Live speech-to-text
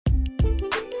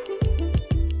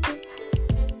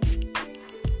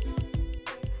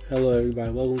Hello, everybody.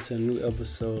 Welcome to a new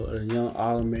episode of the Young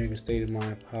All American State of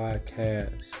Mind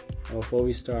podcast. Before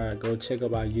we start, go check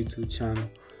out our YouTube channel,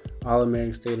 All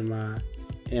American State of Mind,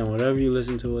 and whatever you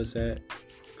listen to us at,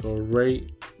 go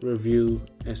rate, review,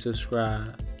 and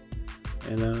subscribe.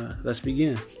 And let's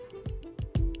begin.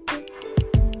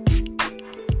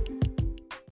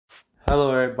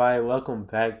 Hello, everybody. Welcome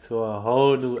back to a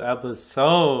whole new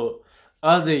episode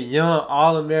of the Young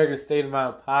All American State of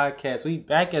Mind podcast. We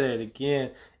back at it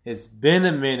again. It's been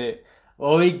a minute.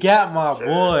 Well, we got my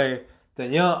boy, the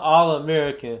Young All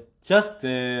American,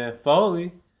 Justin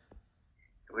Foley.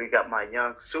 We got my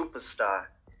young superstar,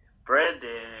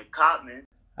 Brandon Cotman.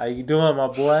 How you doing, my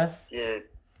boy? Yeah,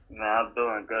 man, I'm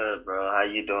doing good, bro. How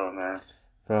you doing, man?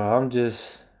 Bro, I'm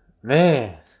just,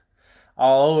 man,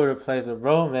 all over the place. But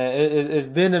bro, man, it's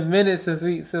been a minute since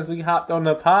we hopped on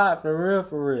the pod, for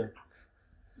real.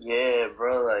 Yeah,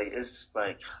 bro. Like it's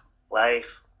like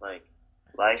life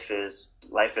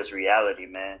is reality,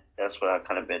 man. That's what I've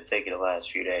kind of been thinking the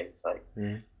last few days. Like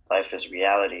life is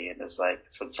reality, and it's like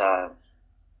sometimes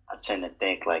I tend to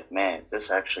think like, man, is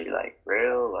this actually like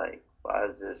real? Like, why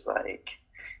is this like,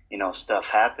 stuff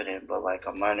happening? But like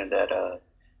I'm learning that the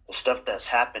stuff that's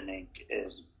happening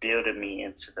is building me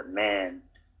into the man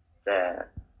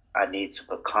that I need to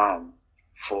become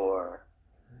for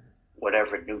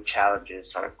whatever new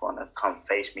challenges are going to come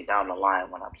face me down the line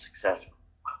when I'm successful.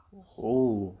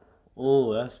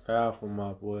 Oh, that's powerful,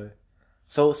 my boy.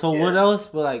 So yeah. What else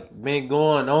been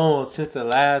going on since the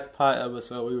last pod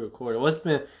episode we recorded? What's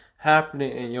been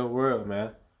happening in your world,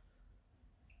 man?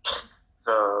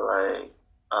 So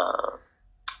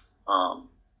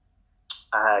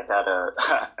I had got a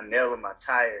nail in my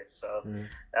tire, so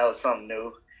that was something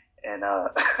new, and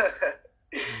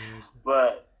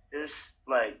but it's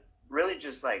like really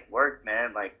just like work,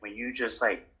 man. Like when you just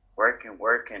like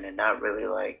working and not really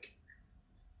like,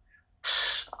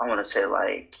 I want to say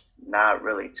like not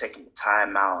really taking the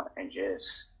time out and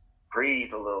just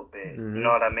breathe a little bit. You know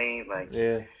what I mean? Like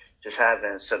just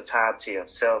having some time to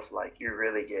yourself. Like you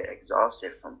really get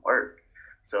exhausted from work.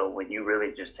 So when you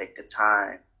really just take the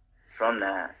time from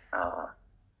that,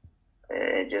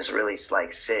 and just really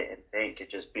like sit and think and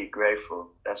just be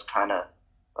grateful. That's kind of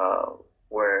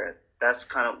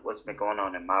what's been going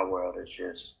on in my world. Is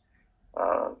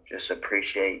just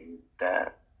appreciating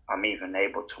that I'm even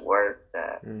able to work,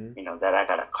 that that I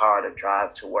got a car to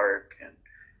drive to work, and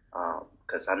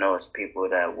because I know it's people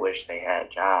that wish they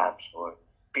had jobs, or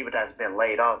people that's been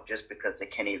laid off just because they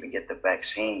can't even get the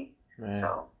vaccine. Man.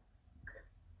 So,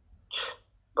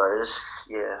 but it's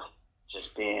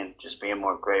just being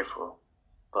more grateful.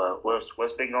 But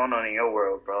what's been going on in your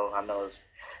world, bro? I know it's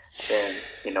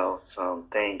been some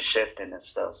things shifting and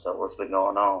stuff. So what's been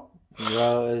going on?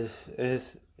 Bro,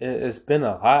 it's been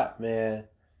a lot, man.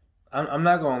 I'm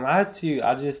not gonna lie to you.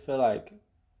 I just feel like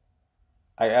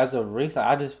as of recent,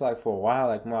 I just feel like for a while,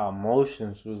 like my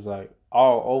emotions was like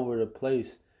all over the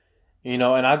place, and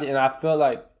I feel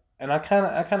like, and I kind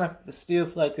of still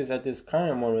feel like this at this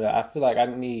current moment. That I feel like I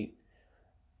need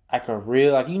like a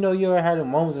real, like you ever had a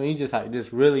moments when you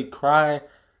just really cry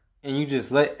and you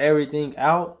just let everything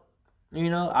out.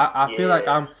 I feel like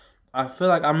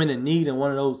I'm in a need in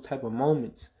one of those type of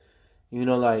moments.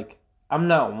 Like I'm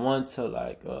not one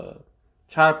to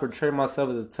try to portray myself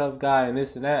as a tough guy and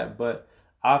this and that, but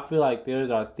I feel like there's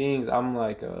things I feel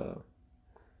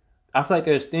like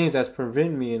there's things that's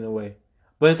preventing me in a way.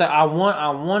 But it's like I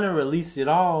want to release it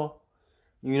all,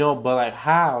 but like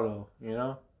how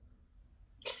though,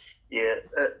 Yeah,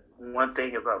 one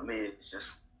thing about me is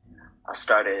just I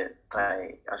started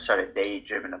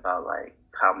daydreaming about like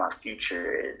how my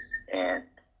future is, and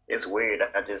it's weird.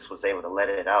 I just was able to let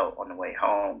it out on the way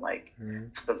home. Like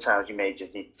sometimes you may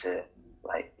just need to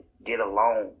like get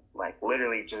alone, like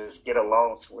literally just get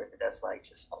alone somewhere that's like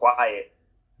just quiet,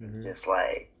 just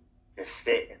like just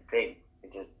sit and think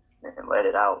and let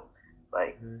it out.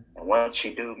 Like and once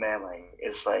you do, man, like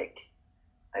it's like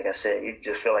I said, you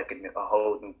just feel like a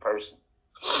whole new person.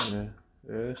 Yeah,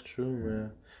 that's true,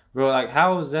 man. Bro, like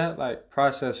how was that like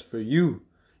process for you?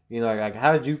 Like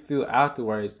how did you feel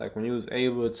afterwards? Like when you was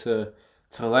able to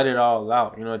let it all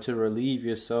out, to relieve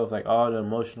yourself, like all the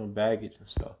emotional baggage and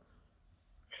stuff.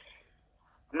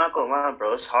 I'm not gonna lie,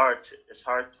 bro. It's hard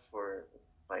for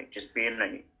like just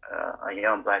being a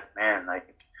young black man.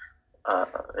 Like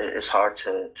it's hard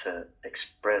to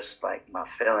express like my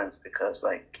feelings because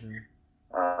like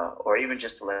or even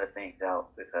just to let things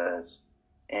out, because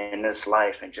in this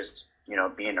life and just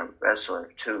being a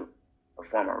wrestler too, a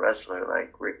former wrestler,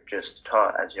 like Rick just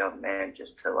taught as young men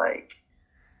just to like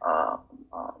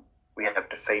we have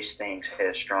to face things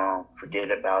headstrong, forget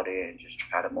about it, and just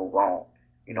try to move on.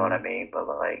 You know what Mm-hmm. I mean? But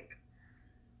like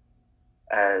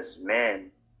as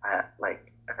men,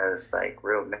 as like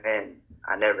real men,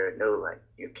 I never knew like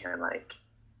you can like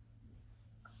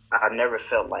I never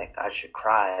felt like I should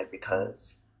cry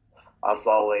because I've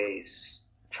always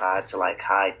tried to like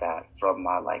hide that from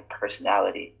my like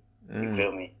personality. You Mm-hmm.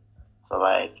 feel me? So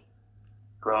like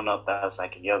growing up as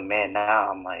like a young man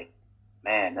now, I'm like,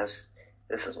 man, this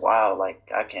is wild. Like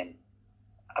I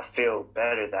feel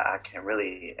better that I can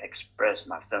really express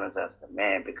my feelings as a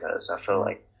man because I feel Mm-hmm.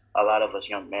 like a lot of us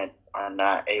young men are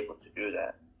not able to do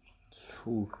that.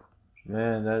 Whew.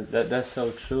 Man, that's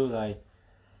so true. Like,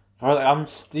 bro, like, I'm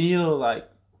still like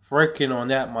working on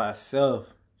that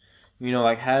myself.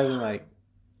 Like having like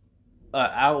an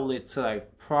outlet to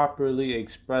like properly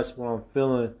express what I'm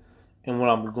feeling and what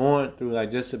I'm going through,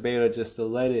 like just to be able just to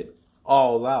let it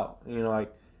all out.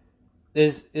 Like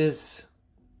it's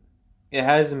it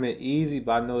hasn't been easy,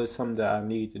 but I know it's something that I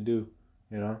need to do.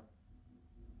 You know.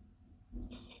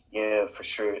 Yeah, for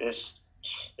sure. It's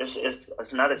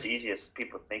not as easy as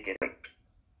people think it. Like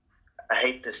I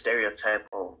hate the stereotype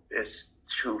of it's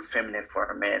too feminine for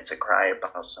a man to cry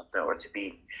about something or to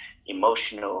be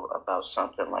emotional about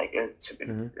something. Like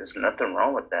Mm-hmm. there's nothing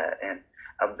wrong with that. And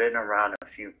I've been around a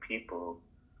few people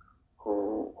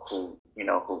who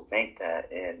think that,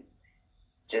 and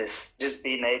just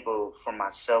being able for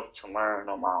myself to learn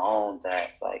on my own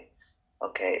that like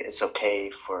okay, it's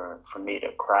okay for me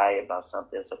to cry about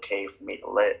something. It's okay for me to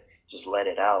let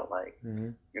it out. Like Mm-hmm.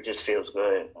 it just feels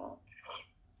good.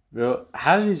 Bro,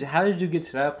 how did you get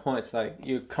to that point? It's like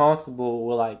you're comfortable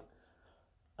with like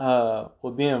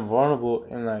with being vulnerable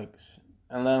and like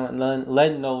and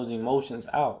letting those emotions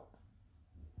out.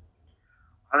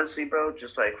 Honestly, bro,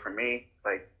 just like for me,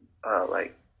 like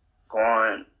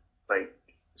going like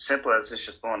simple as it's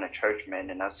just going to church, man,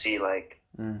 and I see like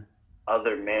Mm-hmm.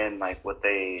 other men like what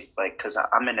they like because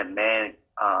I'm in a man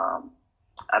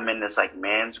I'm in this like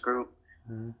man's group.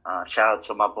 Shout out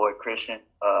to my boy Christian.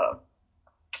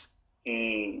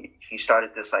 He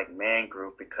started this like man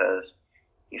group because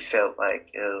he felt like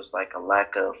it was like a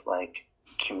lack of like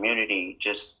community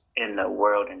just in the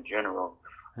world in general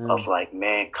Mm-hmm. of like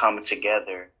men coming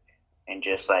together and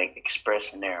just like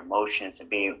expressing their emotions and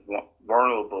being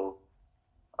vulnerable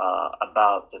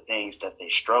about the things that they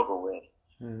struggle with.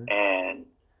 Mm-hmm. And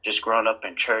just growing up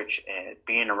in church and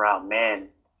being around men,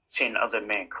 seeing other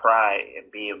men cry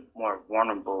and being more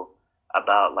vulnerable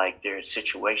about like their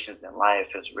situations in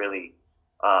life has really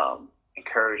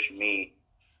encouraged me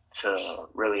to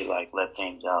really like let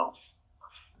things out.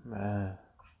 Man.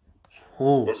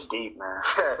 Ooh. It's deep, man.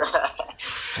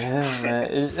 Yeah, man.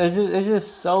 It's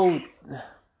just so.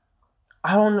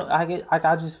 I don't know.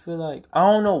 I just feel like I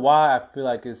don't know why I feel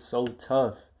like it's so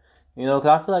tough. Because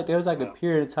I feel like there was like a Yeah.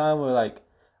 period of time where like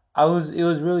it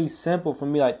was really simple for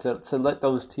me like to let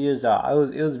those tears out.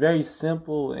 It was very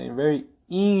simple and very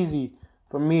easy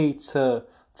for me to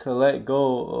let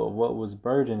go of what was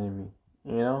burdening me.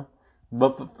 You know,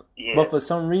 but for, but Yeah. for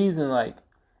some reason like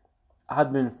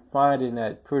I've been finding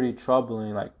that pretty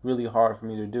troubling, like really hard for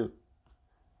me to do.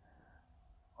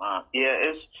 Yeah,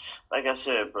 it's like I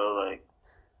said, bro. Like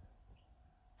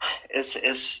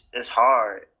it's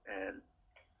hard, and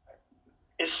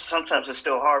it's sometimes it's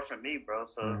still hard for me, bro.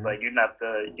 So it's Mm-hmm. like you're not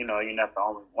the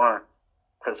only one.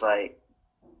 Cause like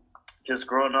just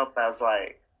growing up as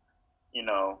like you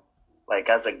know like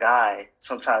as a guy,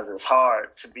 sometimes it's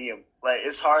hard to be like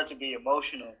it's hard to be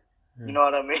emotional. You know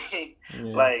what I mean?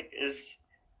 Yeah. Like it's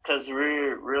because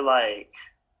we're like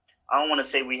I don't want to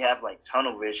say we have like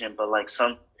tunnel vision, but like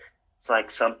it's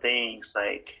like some things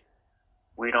like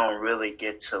we don't really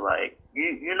get to like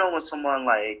you know when someone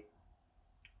like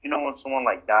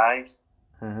dies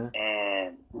Mm-hmm.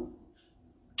 and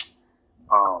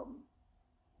um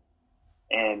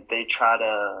they try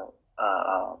to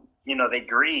they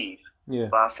grieve, Yeah.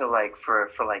 but I feel like for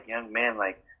like young men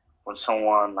like when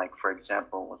someone like for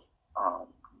example was um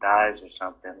dies or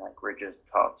something like we're just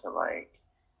taught to like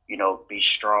be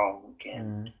strong and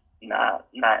Mm-hmm. not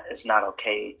it's not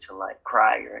okay to like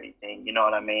cry or anything, you know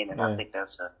what I mean? And I Yeah. think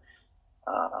that's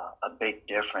a big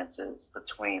difference is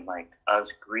between like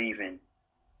us grieving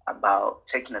about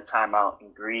taking the time out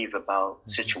and grieve about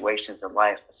Mm-hmm. situations in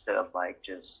life instead of like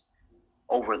just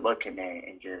overlooking it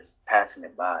and just passing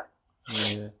it by.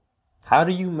 Yeah. How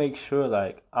do you make sure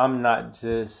like I'm not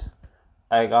just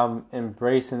like I'm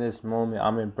embracing this moment,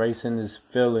 I'm embracing this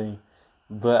feeling,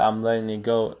 but I'm letting it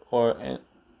go, or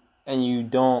and you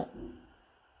don't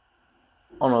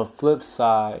on a flip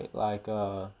side like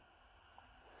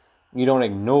you don't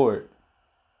ignore it,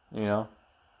 you know?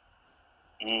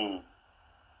 Mm.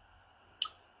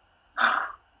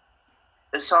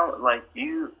 it sounds like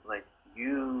you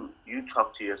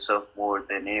talk to yourself more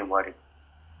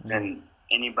Mm. than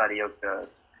anybody else does.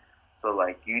 So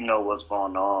like you know what's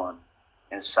going on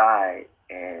inside,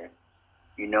 and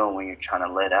you know when you're trying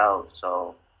to let out.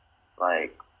 So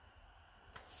like,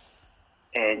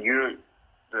 and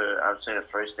I'd say the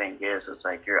first thing is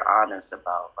like you're honest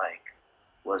about like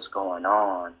what's going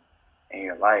on in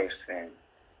your life, and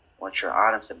once you're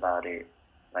honest about it,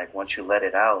 like once you let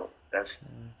it out,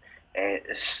 and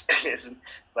it's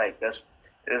like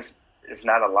it's it's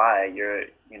not a lie.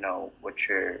 You know what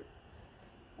you're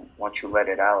once you let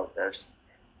it out, that's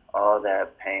all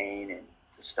that pain and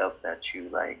the stuff that you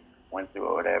like went through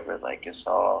or whatever. Like it's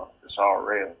all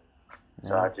real.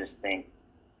 So Yeah. I just think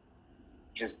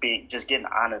just getting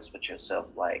honest with yourself,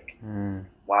 like Mm.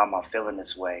 why am I feeling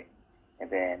this way, and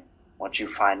then once you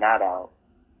find that out,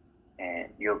 and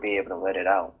you'll be able to let it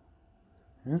out.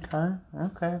 Okay,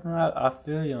 okay, man. I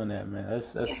feel you on that, man.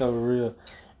 That's so real,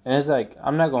 and it's like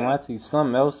I'm not gonna Yeah. lie to you.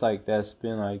 Something else like that's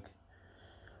been like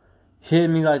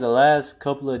hitting me like the last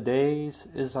couple of days.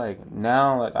 It's like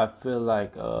now, like I feel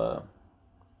like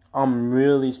I'm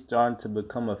really starting to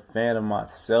become a fan of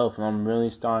myself, and I'm really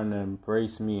starting to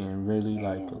embrace me and really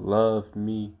like Mm-hmm. love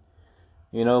me.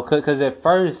 You know, cause at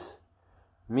first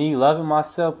me loving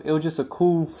myself, it was just a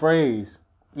cool phrase.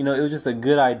 You know, it was just a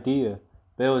good idea,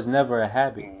 but it was never a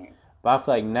habit. Mm-hmm. But I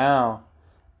feel like now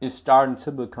it's starting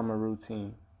to become a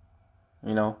routine.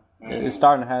 You know, it's Mm-hmm.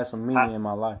 starting to have some meaning How in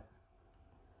my life.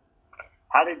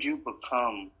 how did you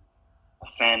become a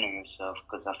fan of yourself?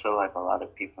 Because I feel like a lot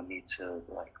of people need to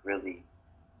like really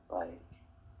like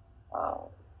uh,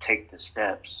 take the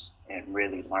steps and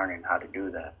really learning how to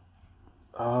do that.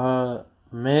 Uh,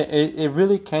 man, it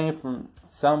really came from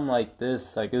something like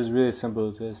this. Like it was really simple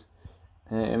as this,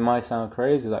 and it might sound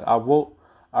crazy. Like I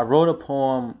wrote a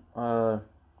poem,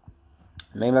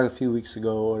 maybe like a few weeks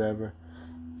ago or whatever,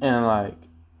 and like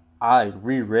I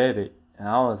reread it, and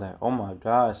I was like, oh my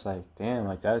gosh, like damn,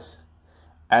 like that's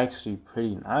actually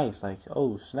pretty nice. Like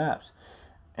oh snaps.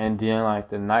 And then like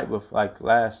the night before, like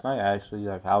last night actually,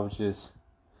 like I was just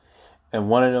in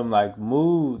one of them like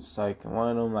moods, like in one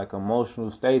of them like emotional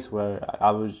states where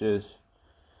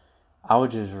I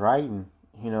was just writing,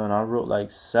 you know, and I wrote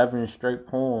like 7 straight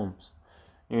poems,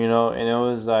 you know, and it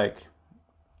was like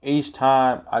each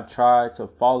time I tried to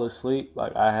fall asleep,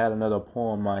 like I had another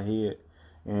poem in my head,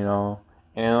 you know,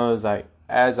 and it was like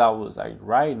as I was like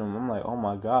writing them, I'm like, oh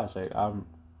my gosh, like I'm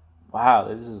wow,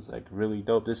 this is like really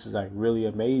dope. This is like really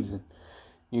amazing,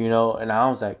 you know, and I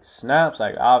was like snaps,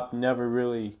 like I've never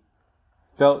really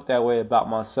felt that way about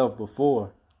myself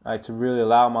before. Like to really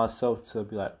allow myself to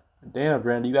be like, damn,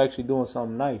 Brandon, you actually doing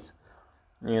something nice.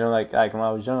 You know, like when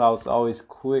I was young, I was always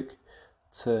quick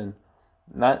to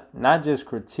not just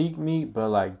critique me, but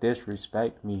like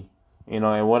disrespect me. You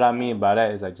know, and what I mean by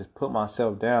that is like just put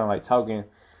myself down, like talking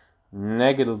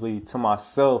negatively to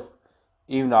myself,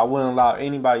 even though I wouldn't allow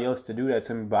anybody else to do that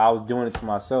to me, but I was doing it to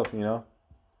myself. You know.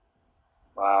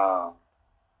 Wow,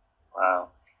 wow,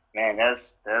 man,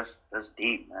 that's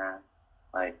deep, man.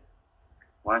 Like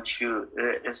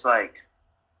it's like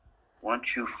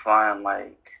once you find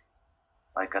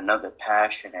like another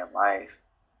passion in life,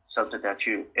 something that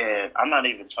you and I'm not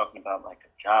even talking about like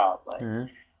a job, like Mm-hmm.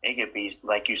 it could be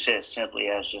like you said, simply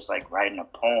as just like writing a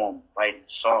poem, writing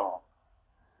a song.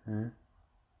 Mm-hmm.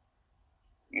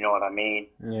 You know what I mean?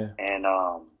 Yeah. And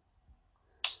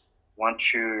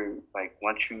once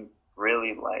you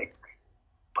really like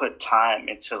put time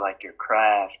into like your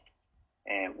craft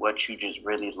and what you just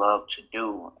really love to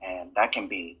do, and that can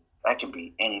be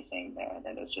anything, man.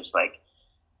 And it's just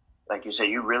like you said,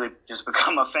 you really just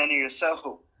become a fan of yourself.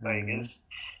 Like Mm-hmm.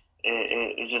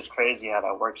 it's just crazy how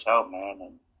that works out, man.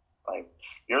 And like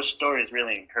your story is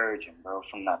really encouraging, bro.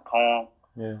 From that poem,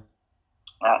 Yeah.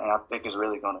 and I think it's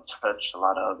really going to touch a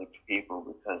lot of other people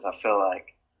because I feel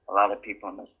like a lot of people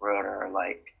in this world are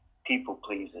like people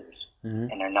pleasers, Mm-hmm.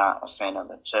 and they're not a fan of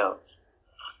themselves.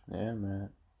 Yeah, man.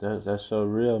 That's so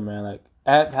real, man. Like,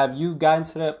 have you gotten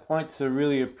to that point to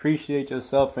really appreciate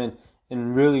yourself and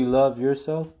really love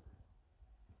yourself?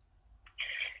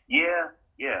 Yeah,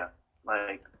 yeah.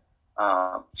 Like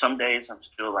some days I'm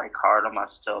still like hard on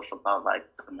myself about like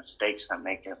the mistakes I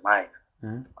make in life.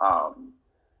 Mm-hmm. Um,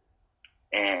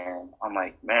 and I'm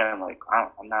like, man, like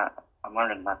I'm not. I'm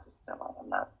learning not to say like I'm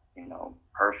not, you know,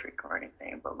 perfect or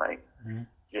anything, but like Mm-hmm.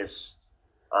 just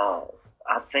uh,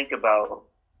 I think about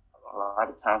a lot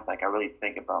of times. Like I really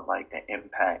think about like the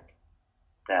impact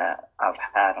that I've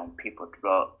had on people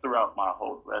throughout my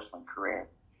whole wrestling career,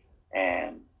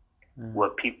 and Mm-hmm.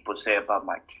 what people say about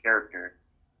my character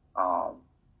um,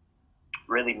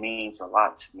 really means a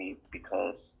lot to me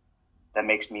because that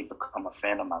makes me become a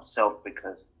fan of myself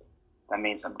because that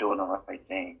means I'm doing the right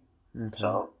thing. Okay.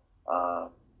 So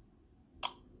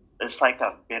it's like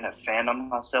I've been a fan of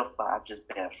myself, but I've just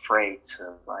been afraid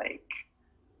to like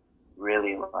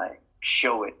really like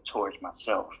show it towards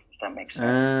myself. If that makes sense.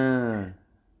 Mm.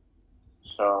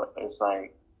 So it's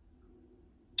like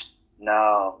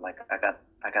now, like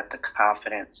I got the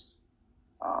confidence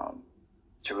um,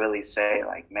 to really say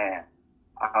like, man,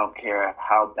 I don't care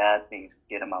how bad things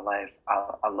get in my life.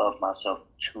 I love myself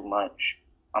too much.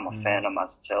 I'm a Mm-hmm. fan of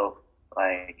myself.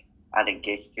 Like I didn't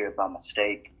get here by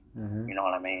mistake. Mm-hmm. You know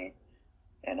what I mean?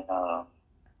 And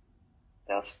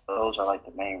that's those are like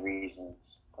the main reasons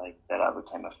like that I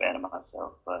became a fan of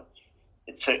myself. But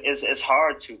it's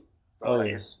hard to, bro. Oh Like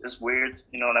yeah. it's weird.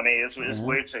 You know what I mean? It's Mm-hmm.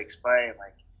 weird to explain.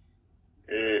 Like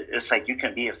it's like you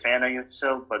can be a fan of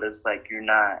yourself, but it's like you're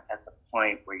not at the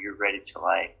point where you're ready to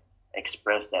like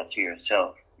express that to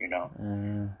yourself. You know?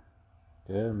 Mm.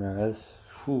 Yeah, man.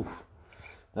 Whew.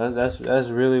 That's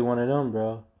really one of them,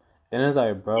 bro. And it's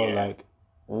like, bro, Yeah. like,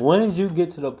 when did you get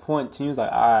to the point to you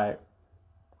like, all right,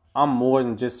 I'm more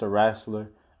than just a wrestler,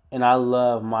 and I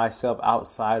love myself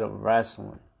outside of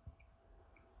wrestling.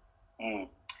 Mm.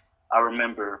 I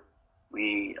remember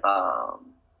we I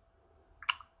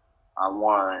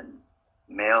won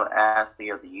male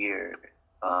athlete of the year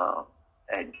uh,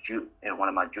 at one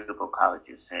of my JUCO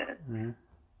colleges, and Mm-hmm.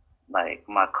 like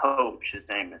my coach, his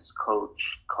name is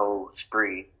Coach Cole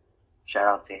Spree. Shout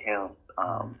out to him.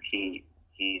 Mm-hmm.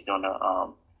 He's doing a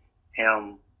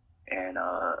him and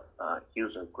he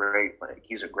was a great like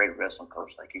he's a great wrestling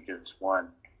coach. Like he just won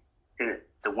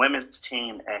the women's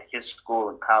team at his school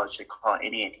in college. They call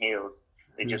Indian Hills.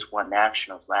 They just won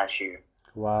nationals last year.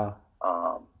 Wow.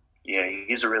 Um, yeah,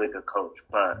 he's a really good coach.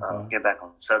 But Okay. get back on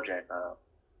the subject.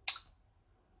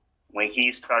 When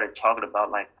he started talking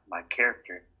about like my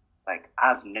character, like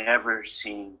I've never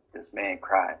seen this man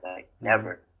cry, like Mm-hmm.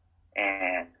 never.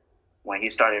 And when he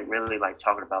started really like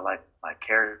talking about like my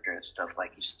character and stuff,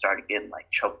 like he started getting like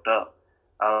choked up.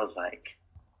 I was like,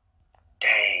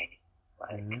 dang,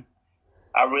 like Mm-hmm.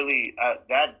 I really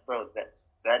that bro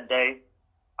that day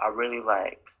I really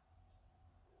like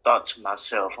thought to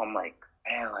myself, I'm like,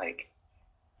 man, like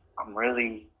I'm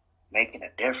really making a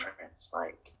difference.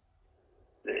 Like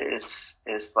it's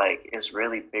like it's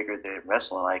really bigger than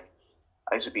wrestling. Like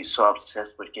I used to be so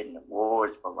obsessed with getting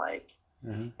awards, but like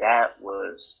Mm-hmm. that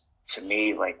was to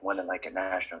me like winning like a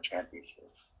national championship.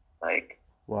 Like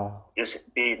Wow.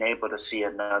 just being able to see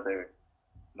another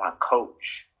my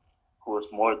coach who was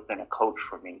more than a coach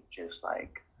for me, just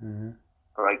like Mm-hmm.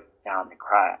 break down and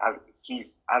cry.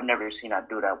 I've never seen I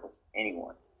do that with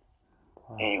anyone,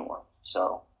 Wow. anyone.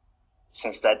 So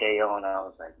since that day on, I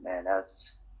was like, man,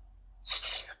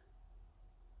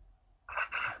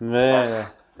 Man,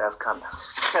 that's coming.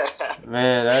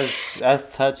 man,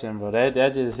 that's touching, bro.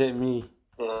 That just hit me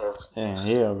Yeah, in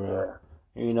here, bro. yeah,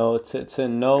 You know, to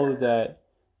know yeah, that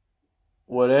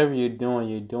whatever you're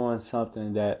doing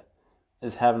something that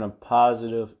is having a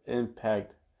positive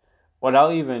impact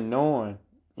without even knowing,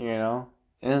 you know.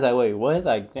 And it's like, wait, what?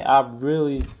 Like, I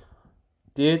really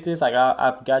did this. Like,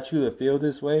 I've got you to feel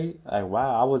this way. Like,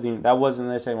 wow, that wasn't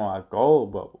necessarily my goal,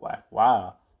 but like,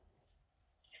 wow.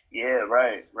 yeah.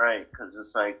 Right, right. Because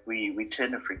it's like we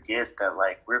tend to forget that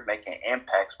like we're making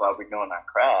impacts while we're doing our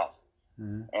craft,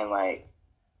 Mm-hmm. and like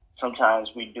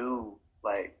sometimes we do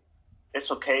like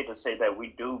it's okay to say that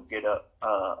we do get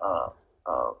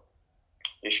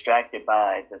distracted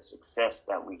by the success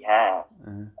that we have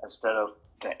Mm-hmm. instead of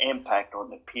the impact on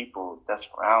the people that's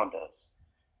around us,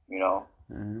 you know.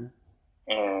 Mm-hmm.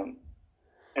 And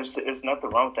it's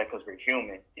nothing wrong with that because we're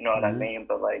human, you know what I Mm-hmm. mean?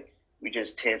 But like we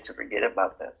just tend to forget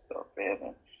about that stuff, man.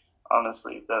 And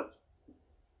honestly,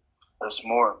 that's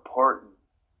more important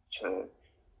to.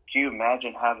 Can you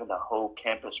imagine having the whole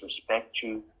campus respect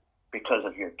you because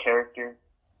of your character,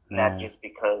 not Man. just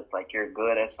because like you're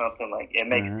good at something? Like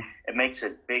Mm-hmm. it makes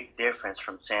a big difference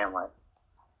from saying like,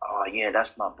 oh yeah,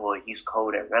 that's my boy, he's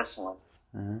cold at wrestling.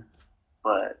 Mm-hmm.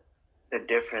 But the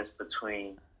difference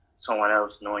between someone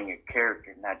else knowing your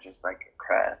character, not just like your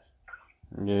craft.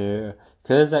 Yeah,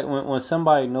 cause like when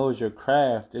somebody knows your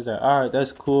craft, it's like, all right,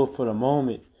 that's cool for the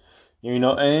moment, you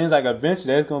know. And it's like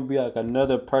eventually there's gonna be like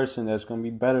another person that's gonna be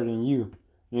better than you,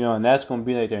 you know, and that's gonna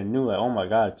be like they're new, like, oh my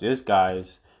god, this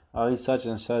guy's, oh, he's such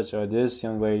and such, or this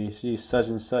young lady, she's such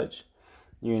and such,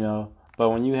 you know. But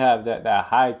when you have that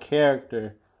high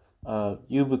character,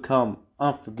 you become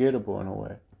unforgettable in a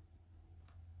way.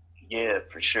 Yeah,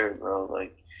 for sure, bro.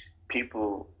 Like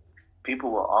people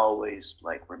people will always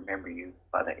like remember you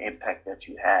by the impact that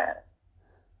you had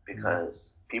Mm-hmm. because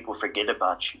people forget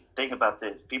about you. Think about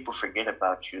this. People forget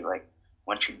about you like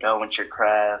once you're done with your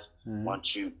craft, Mm-hmm.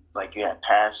 once you like you have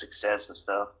past success and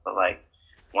stuff. But like,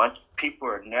 once people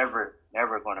are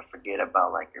never going to forget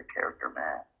about like your character,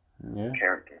 man. Yeah.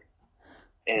 Character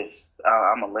is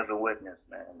I'm a living witness,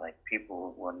 man. Like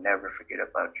people will never forget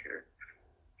about your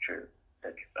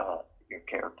your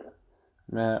character.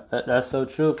 Man, that's so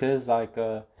true. Cause like,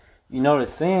 you know the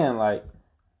saying, like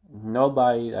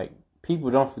nobody, like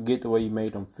people don't forget the way you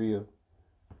made them feel.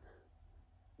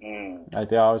 Mm, Like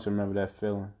they always remember that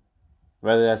feeling,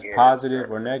 whether that's yeah, that's positive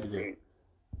or that's negative. great.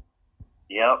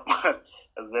 Yep,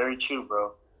 that's very true,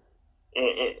 bro.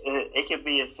 It can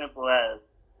be as simple as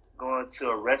going to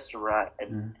a restaurant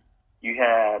and Mm-hmm. you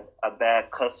had a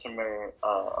bad customer,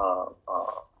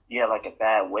 you had like a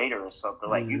bad waiter or something.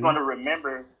 Like you're Mm-hmm. gonna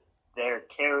remember their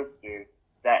character,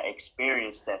 that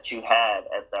experience that you had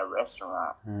at that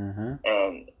restaurant, Mm-hmm.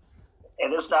 and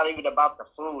it's not even about the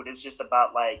food. It's just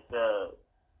about like The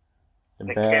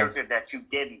the bad. character that you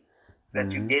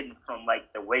Mm-hmm. getting from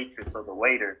like the waitress or the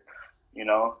waiter,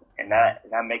 and Mm-hmm.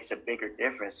 that makes a bigger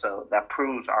difference. So that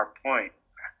proves our point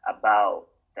about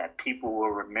that people will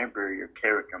remember your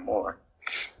character more.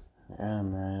 Yeah,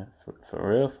 man.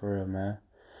 For real, man.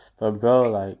 But bro,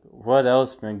 like, what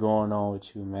else been going on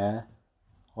with you, man?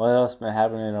 What else been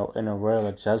happening in the world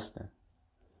of Justin?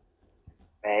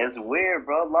 Man, it's weird,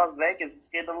 bro. Las Vegas is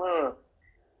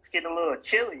it's getting a little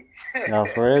chilly. No,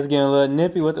 for real, it's getting a little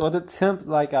nippy. What the temp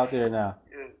like out there now?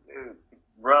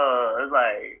 Bro, it's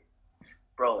like,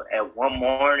 bro, at one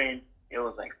morning it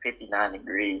was like 59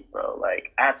 degrees, bro.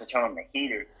 Like I had to turn on the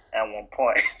heater at one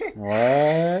point.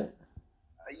 What?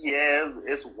 Yeah,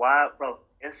 it's wild, bro.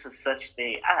 It's a such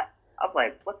thing. I'm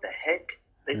like, what the heck?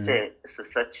 They Mm. said it's a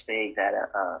such thing that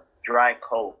dry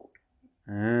cold.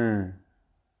 Mm.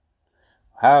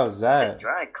 How's I said that?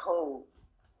 dry cold.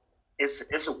 It's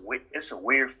a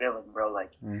weird feeling, bro.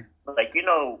 Mm. Like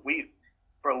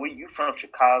we you from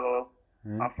Chicago.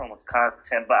 Mm. I'm from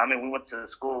Wisconsin, but I mean we went to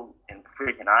school in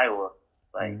freaking Iowa.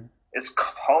 Like Mm. it's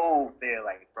cold there,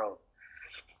 like bro.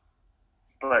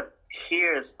 But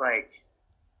here it's like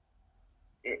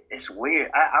it's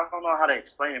weird. I don't know how to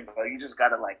explain it, bro. You just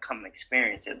gotta like come and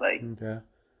experience it. Like Okay.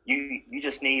 you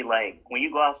just need like when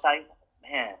you go outside,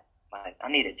 man. Like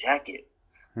I need a jacket.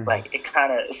 Mm. Like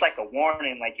it's like a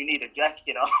warning. Like you need a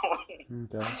jacket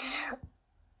Okay. on.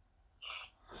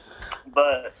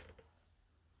 But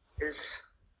it's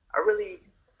I really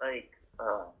like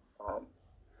um,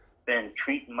 been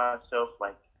treating myself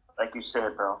like you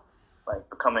said, bro. Like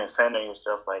becoming a fan of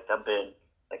yourself. Like I've been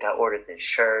like I ordered this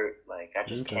shirt. Like I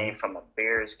just Okay. came from a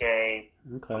Bears game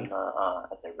from Okay. the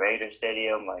at the Raider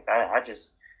Stadium. Like I just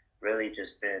really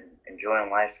just been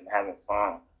enjoying life and having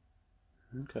fun.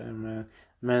 Okay, man.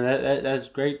 Man, that's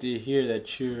great to hear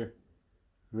that you're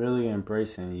really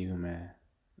embracing you, man.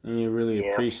 And you're really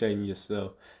Yeah. appreciating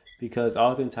yourself. Because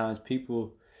oftentimes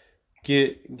people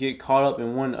get caught up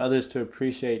in wanting others to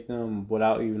appreciate them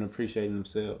without even appreciating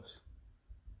themselves.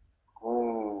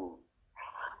 Ooh.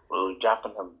 Ooh,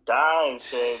 dropping them dimes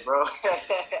today, bro.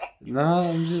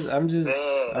 No, Man,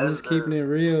 I'm just keeping it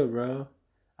real, bro.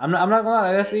 I'm not gonna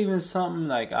lie. That's man, even something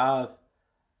like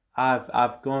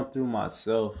I've gone through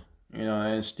myself, you know,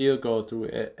 and still go through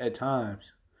it at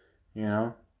times, you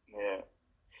know. yeah.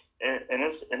 And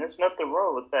it's nothing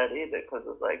wrong with that either, because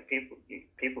it's like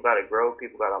people gotta grow,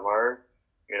 people gotta learn,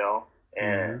 you know.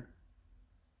 And Mhm.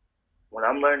 when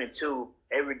I'm learning too,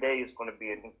 every day is gonna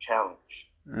be a new challenge.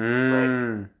 Like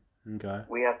Mm. Okay.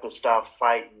 we have to stop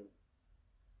fighting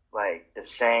like the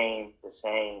same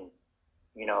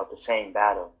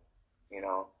battle. You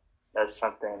know, that's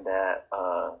something that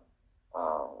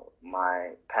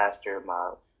my pastor,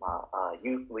 my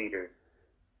youth leader,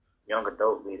 young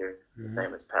adult leader, his Mhm.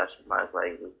 name is Pastor Mike.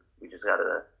 Like we just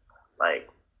gotta like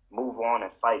move on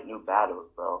and fight new battles,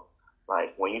 bro.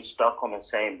 Like when you stuck on the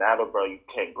same battle, bro, you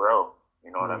can't grow.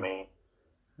 You know what I Yeah. mean?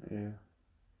 Yeah.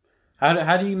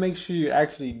 How do you make sure you're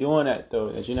actually doing that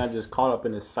though? That you're not just caught up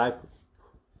in this cycle.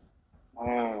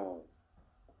 Mm.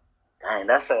 Dang,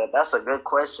 that's a good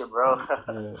question, bro.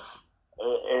 Yeah.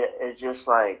 It's just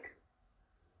like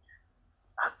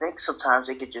I think sometimes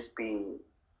it could just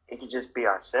be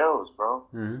ourselves, bro.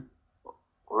 Mhm.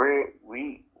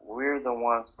 We're the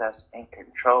ones that's in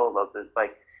control of this.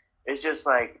 Like it's just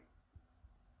like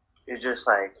it's just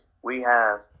like we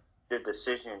have the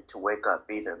decision to wake up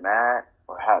either mad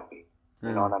or happy.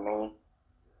 You know what Mm. I mean?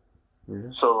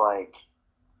 Yeah. So like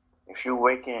if you're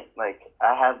waking like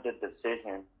I have the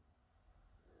decision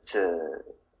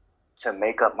to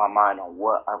make up my mind on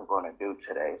what I'm gonna do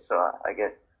today. So I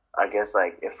guess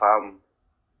like if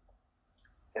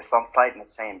I'm fighting the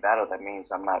same battle, that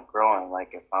means I'm not growing. Like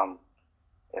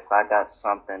if I got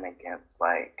something against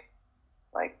like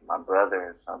my brother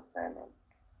or something, and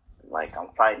like I'm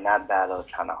fighting that battle,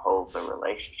 trying to hold the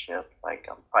relationship. Like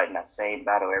I'm fighting that same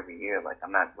battle every year. Like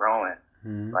I'm not growing.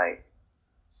 Mm-hmm. Like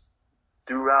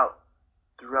throughout,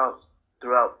 throughout,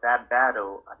 throughout that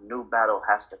battle, a new battle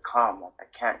has to come. Like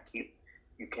I can't keep.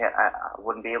 You can't. I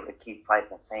wouldn't be able to keep fighting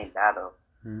the same battle.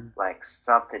 Mm-hmm. Like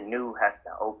something new has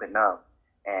to open up,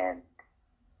 and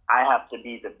I have to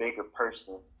be the bigger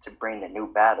person to bring the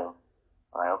new battle.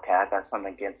 Like, okay, I got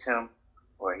something against him,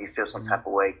 or he feels some type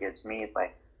of way against me. It's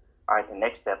like, all right, the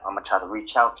next step, I'm gonna try to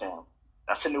reach out to him.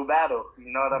 That's a new battle.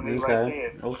 You know what I mean, right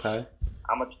Okay. there. Okay.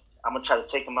 I'm gonna try to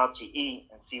take him out to eat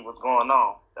and see what's going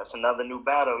on. That's another new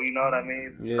battle. You know what I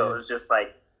mean? So Yeah. it's just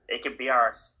like it could be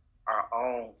our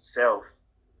own self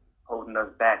holding us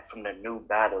back from the new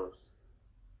battles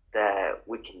that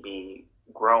we can be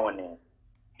growing in.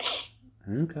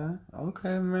 Okay.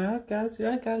 Okay, man. I got you.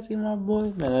 I got you, my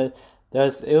boy. Man,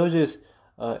 that's it was just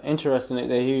interesting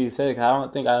to hear you say it, 'cause I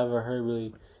don't think I ever heard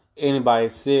really anybody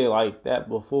say it like that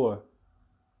before.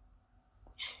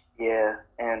 Yeah,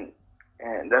 and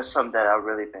that's something that I've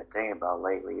really been thinking about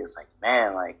lately. Is like,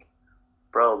 man, like,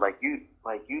 bro, like you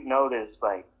notice,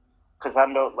 like, because I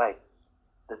know, like,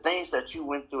 the things that you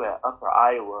went through at Upper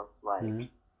Iowa, like, Mm-hmm.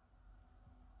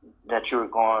 that you were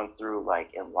going through,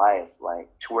 like, in life, like,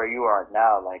 to where you are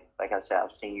now, like I said,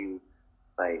 I've seen you,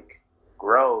 like,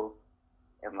 grow,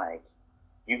 and, like,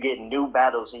 you get new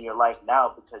battles in your life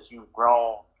now because you've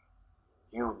grown,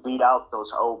 you've beat out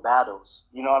those old battles.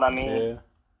 You know what I mean? Yeah.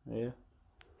 Yeah.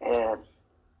 And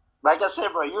like I said,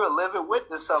 bro, you're a living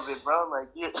witness of it, bro. Like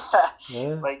you,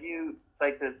 Yeah. like you,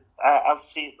 like the. I've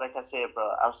seen, like I said,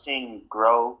 bro, I've seen you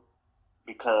grow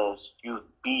because you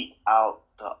beat out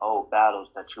the old battles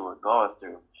that you were going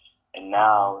through, and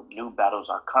now new battles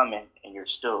are coming, and you're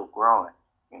still growing.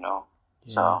 You know,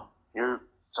 Yeah. so you're.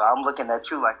 So I'm looking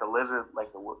at you like a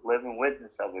living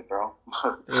witness of it, bro.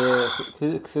 Yeah.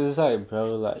 Cause it's like,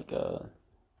 bro, like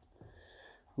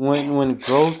when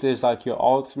growth is like your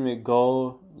ultimate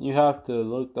goal, you have to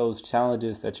look those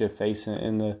challenges that you're facing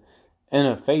in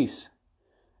the face.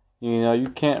 You know, you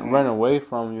can't run Mm, away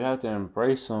from them. You have to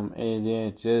embrace them and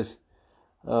then just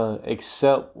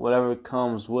accept whatever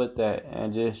comes with that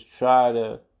and just try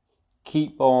to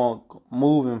keep on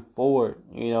moving forward,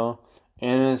 you know.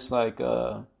 And it's like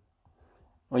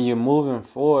when you're moving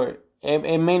forward,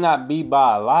 it may not be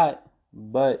by a lot,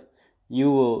 but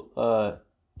you will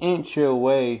inch your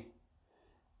way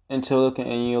into looking,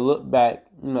 and you look back,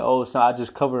 you know, oh, so I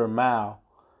just covered a mile,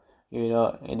 you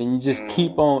know, and then you just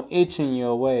keep mm, on itching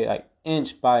your way, like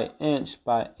inch by inch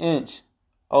by inch.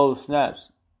 Oh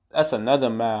snaps, that's another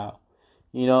mile,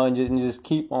 you know, and just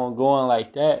keep on going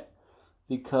like that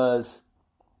because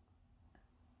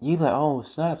you like, oh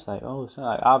snaps, like oh snap,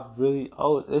 like I've really,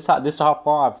 oh this is how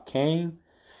far I've came,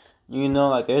 you know,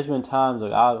 like there's been times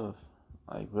like I've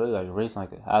like really like racing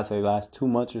like I'd say last 2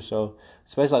 months or so,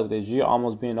 especially like with this year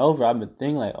almost being over, I've been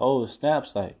thinking like, oh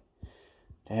snaps, like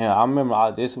damn, I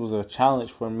remember this was a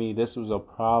challenge for me. This was a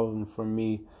problem for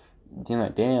me. Then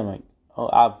like, damn, like, oh,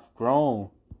 I've grown.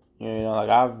 You know, like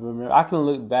I remember, I can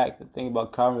look back and think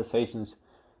about conversations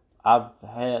I've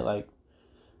had like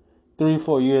 3,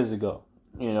 4 years ago.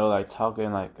 You know, like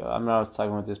talking like I remember I was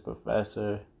talking with this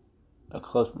professor, a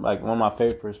close like one of my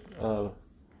favorite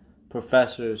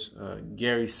professors,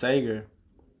 Gary Sager,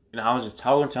 and I was just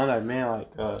talking to him like, man,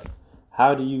 like,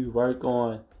 how do you work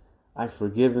on like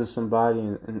forgiving somebody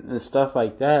and stuff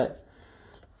like that?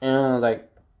 And I was like,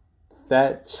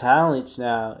 that challenge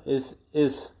now is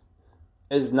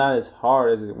not as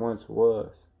hard as it once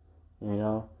was, you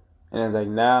know. And it's like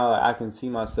now I can see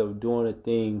myself doing the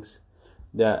things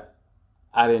that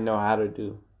I didn't know how to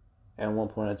do at one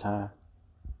point in time.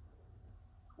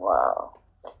 wow,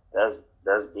 that's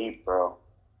that's deep, bro.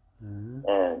 Mm-hmm.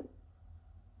 And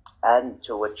adding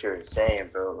to what you're saying,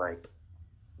 bro, like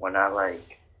when I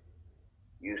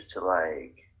used to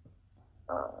like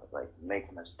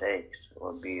make mistakes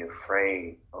or be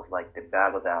afraid of like the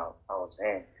battle that I was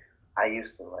in, I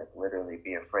used to like literally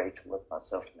be afraid to look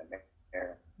myself in the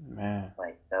mirror. Man.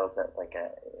 Like that was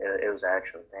it was an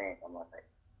actual thing. I'm like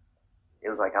it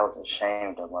was like I was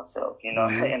ashamed of myself, you know,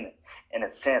 Mm-hmm. in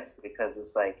a sense because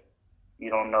it's like you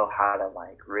don't know how to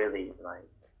like really like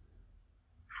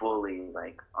fully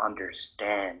like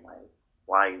understand like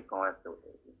why you're going through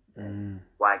it and Mm-hmm.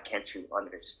 why can't you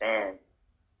understand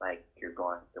like you're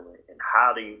going through it and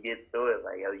how do you get through it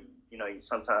like you know you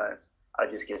sometimes I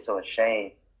just get so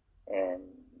ashamed and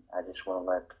I just want to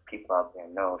let people out there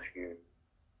know if you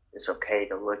it's okay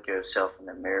to look yourself in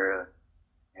the mirror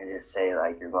and just say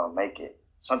like you're gonna make it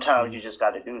sometimes you just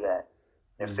got to do that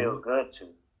It Mm-hmm. feels good to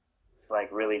like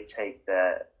really take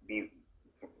that, be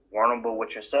vulnerable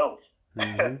with yourself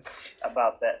Mm-hmm.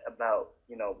 about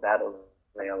battles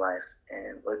in your life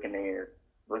and looking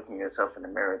yourself in the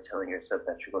mirror, telling yourself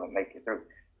that you're gonna make it through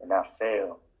and not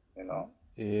fail. You know.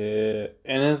 Yeah,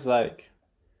 and it's like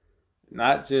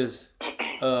not just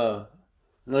uh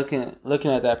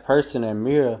looking at that person in the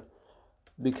mirror,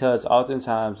 because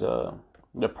oftentimes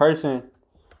the person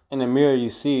in the mirror you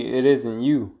see, it isn't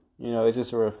you. You know, it's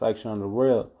just a reflection of the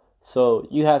world. So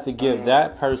you have to give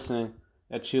that Mm, person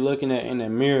that you're looking at in the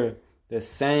mirror the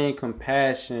same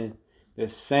compassion, the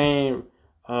same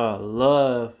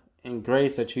love and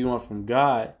grace that you want from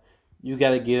God. You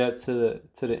got to get up to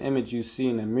the image you see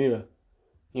in the mirror.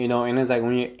 You know, and it's like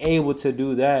when you're able to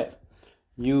do that,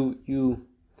 you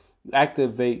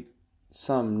activate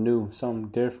something new, something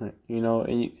different. You know,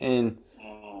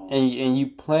 mm, and you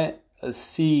plant a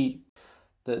seed.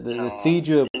 The no, seed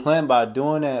you it's plant by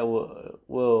doing that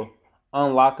will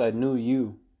unlock a new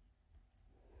you.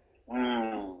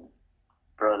 mm,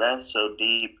 bro. That's so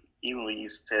deep. Even when you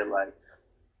said like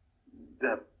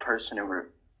the person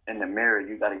in the mirror,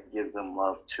 you got to give them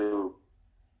love too.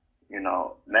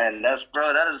 Man, that's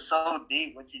bro. That is so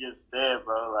deep what you just said,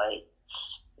 bro. Like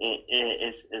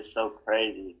it's so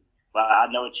crazy. But I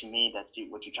know what you mean.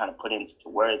 What you're trying to put into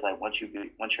words. Like once you're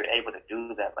able to do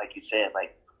that, like you said,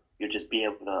 like you'll just be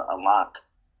able to unlock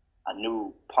a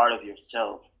new part of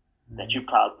yourself that you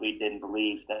probably didn't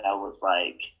believe that was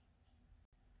like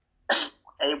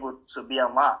able to be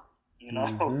unlocked. You know.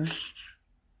 Mm-hmm.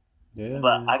 Yeah, But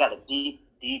man. I got a deep,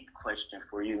 deep question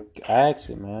for you. Ask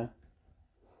it, man.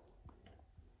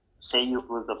 Say you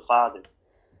was a father,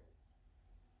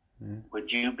 Mm.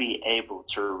 would you be able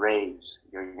to raise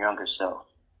your younger self?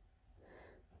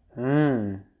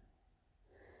 Mm.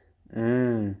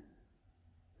 Mm.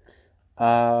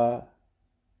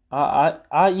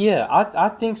 Uh, yeah, I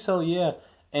think so, yeah.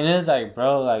 And it's like,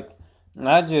 bro, like,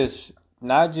 not just,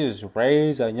 not just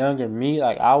raise a younger me.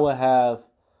 Like, I would have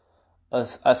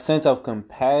a sense of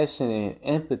compassion and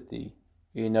empathy,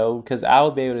 you know, because I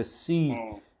would be able to see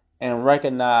Mm, and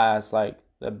recognize like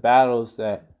the battles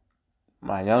that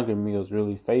my younger me was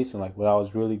really facing, like what I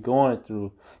was really going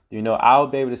through. You know, I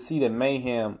would be able to see the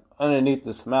mayhem underneath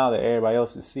the smile that everybody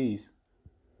else sees.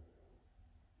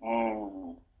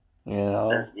 mm, You know,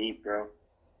 that's deep, bro.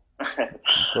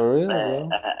 for real, Man, bro.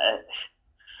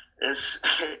 it's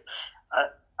I,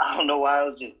 I don't know why I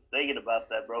was just thinking about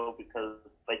that, bro. Because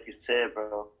like you said,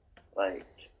 bro, like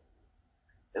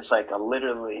it's like a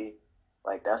literally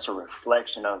like that's a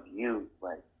reflection of you,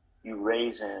 like you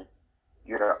raising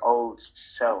your old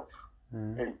self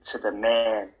Mm-hmm. into the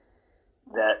man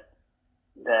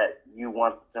that you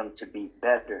want them to be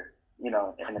better,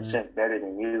 in a sense, better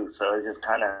than you. So it's just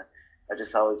kind of, I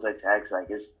just always like to ask, like,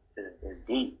 it's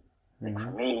deep. Like Mm-hmm.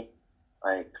 for me,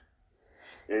 like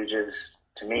it just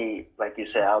to me, like you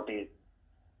said, I'll be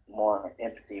more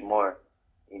empathy, more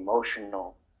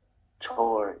emotional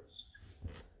towards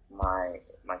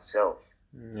myself,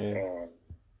 Yeah. and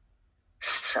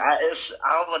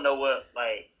I don't know what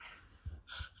like.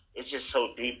 It's just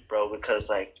so deep, bro, because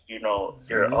like your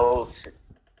Mm-hmm. old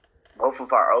both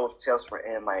of our old selves were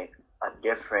in like a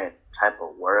different type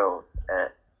of world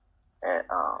at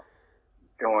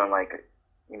during like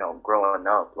growing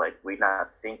up. Like we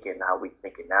not thinking how we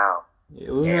thinking now,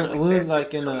 and We we've was been through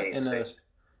like in so a many experiences.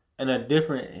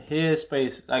 different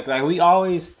headspace. Like we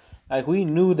always like we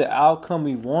knew the outcome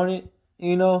we wanted,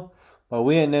 you know, but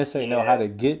we didn't necessarily know how Yeah, to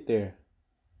get there,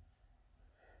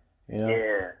 you know.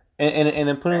 yeah, And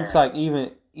then put into man, like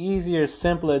even easier,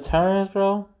 simpler terms,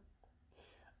 bro.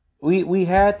 We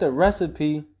had the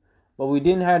recipe, but we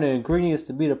didn't have the ingredients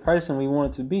to be the person we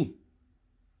wanted to be.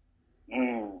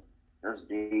 that's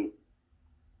deep,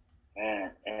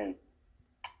 man. And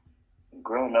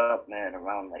growing up, man,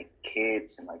 around like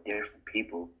kids and like different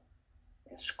people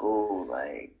in school,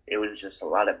 like it was just a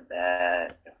lot of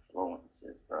bad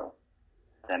influences, bro,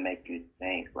 that make you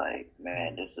think like,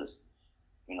 man, this is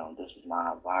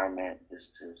my environment. This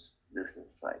is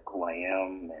like who I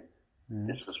am, and Mm-hmm.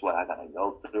 this is what I gotta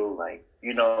go through. Like,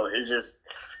 it's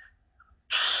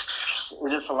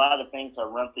just a lot of things that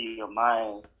run through your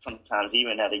mind sometimes,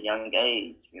 even at a young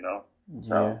age. Yeah.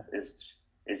 So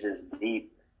it's just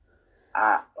deep.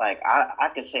 I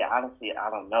can say honestly, I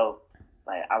don't know.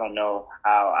 Like I don't know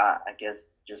how I guess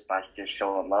just by just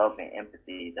showing love and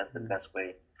empathy, that's the best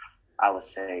way I would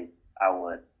say I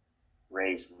would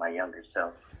raise my younger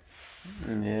self.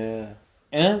 Yeah.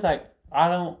 And it's like I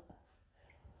don't.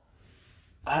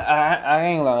 I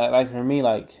ain't like for me,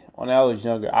 like when I was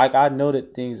younger, I know the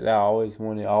things that I always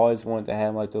wanted. I always wanted to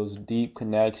have like those deep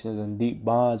connections and deep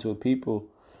bonds with people.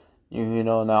 You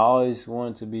know, and I always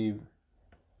wanted to be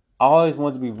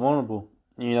vulnerable.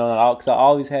 You know, because I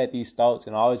always had these thoughts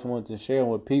and I always wanted to share them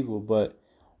with people, but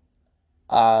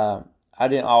I I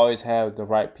didn't always have the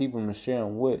right people to share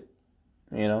them with.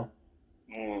 You know,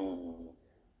 Mm.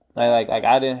 like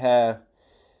I didn't have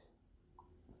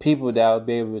people that would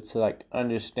be able to like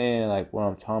understand like what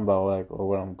I'm talking about, like or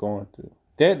what I'm going through.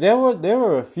 There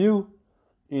were a few,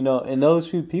 you know, and those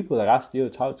few people like I still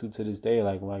talk to this day,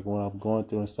 like when I'm going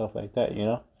through and stuff like that, you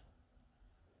know.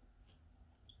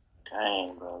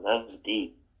 Dang, bro, that's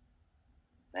deep,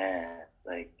 man.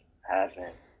 Like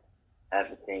having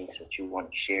having things that you want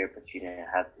to share, but you didn't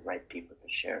have the right people to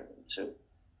share them to.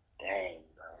 Dang,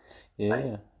 bro. Like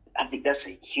Yeah. I think that's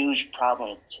a huge problem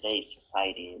in today's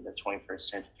society in the 21st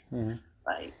century. Mm-hmm.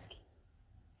 Like,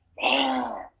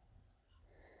 man,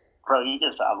 bro, you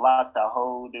just unlocked a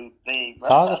whole new thing, bro.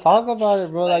 Talk about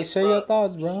it, bro. Like Like, share your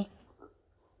thoughts, bro.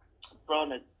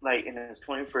 like in the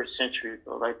 21st century,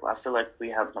 bro. Like, I feel like we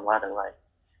have a lot of like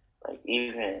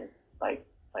even like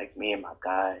me and my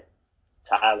guy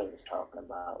Tyler was talking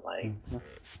about. Like, Mm-hmm.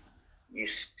 you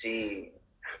see,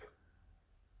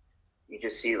 you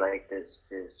just see like this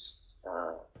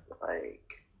like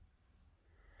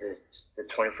this the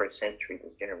 21st century,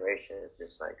 this generation is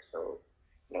just like so,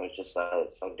 it's just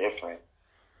so different,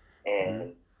 Mm-hmm.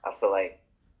 and I feel like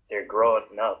they're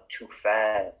growing up too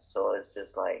fast, so it's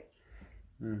just like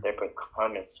they're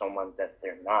becoming someone that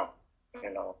they're not,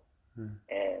 you know, Mm-hmm.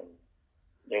 and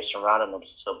they're surrounding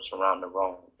themselves around the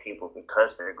wrong people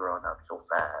because they're growing up so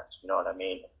fast. You know what I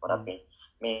mean? What I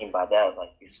mean by that,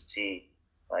 like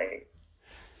like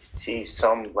see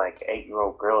some like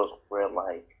 8-year-old girls wear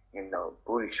like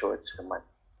booty shorts and like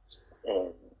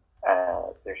and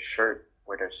their shirt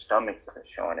where their stomachs are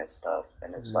showing and stuff,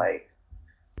 and it's Mm-hmm. like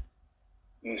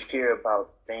you hear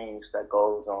about things that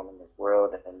goes on in this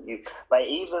world, and you like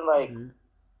even like Mm-hmm.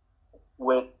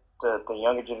 with the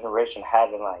younger generation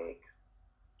having like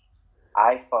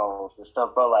iPhones and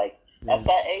stuff, bro. Like at Yeah.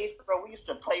 that age, bro, we used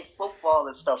to play football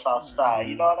and stuff outside.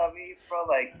 You know what I mean, bro?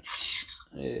 Like,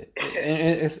 And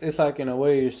it's like in a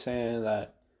way you're saying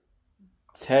that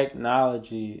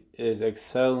technology is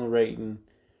accelerating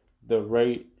the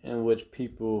rate in which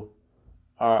people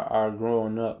are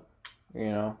growing up, you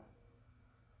know.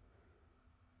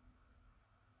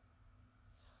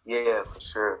 yeah, for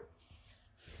sure.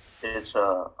 It's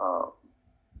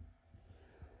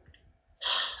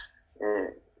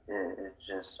it's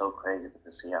just so crazy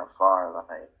to see how far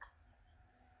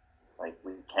like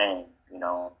we came,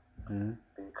 Mm-hmm.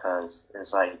 because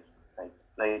it's like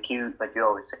you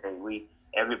always say, we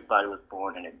everybody was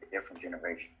born in a different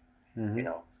generation, you Mm-hmm.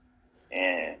 know,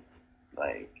 and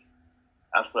like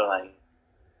I feel like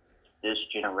this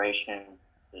generation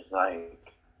is like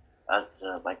as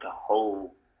like a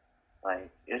whole, like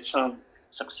it's some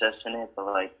success in it, but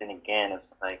like then again,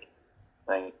 it's like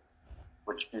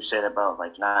what you said about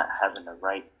like not having the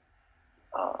right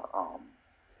uh, um,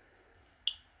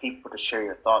 people to share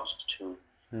your thoughts to,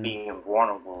 Mm-hmm. being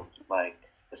vulnerable. Like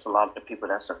there's a lot of people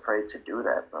that's afraid to do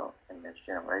that, bro, in this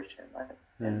generation. Like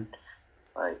Mm-hmm.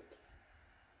 like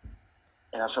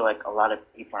and I feel like a lot of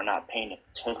people are not paying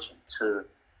attention to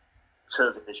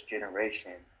this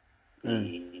generation, Mm-hmm.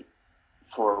 the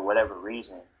for whatever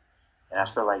reason. And I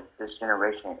feel like this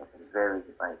generation is very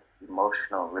like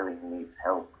emotional, really needs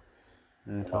help.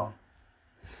 You Okay. know.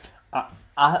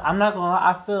 I'm not gonna lie,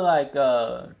 I feel like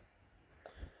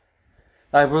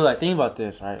bro, like think about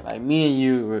this, right? Like me and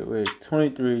you, we're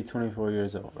 23, 24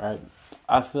 years old, right?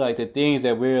 I feel like the things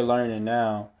that we're learning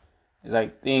now is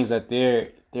like things that they're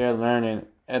learning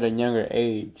at a younger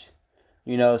age.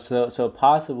 You know, so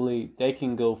possibly they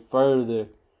can go further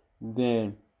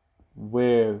than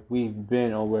where we've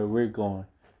been or where we're going.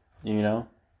 You know.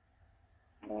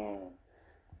 Mm,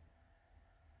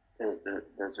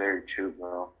 that's very true,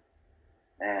 bro.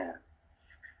 Man,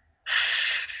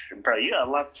 bro, you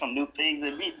unlocked some new things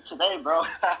in me today, bro.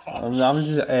 I'm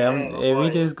just, hey, Man, hey, we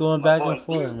just going my back and boy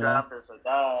forth, D man. dropped us a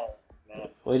dime, man.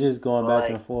 We're just going But back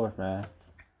and like, forth, man.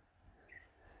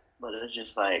 but it's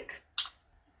just like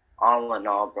all in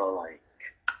all, bro. Like,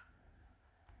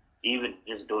 even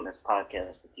just doing this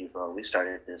podcast with you, bro.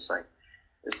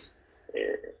 This. eh,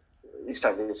 We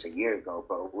started this a year ago,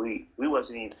 bro. We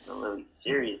wasn't even really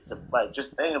serious. Like,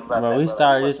 just thinking about Bro, that, we bro. Like,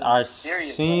 we started this wasn't even our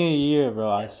serious, bro. senior year, bro.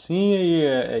 Our Yeah, senior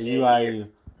year at senior. UIU.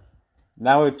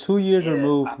 Now we're 2 years Yeah,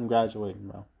 removed from graduating,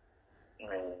 bro.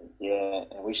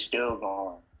 and we still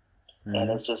going. And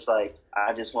Mm-hmm. it's just like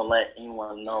I just want to let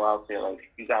anyone know out there, like,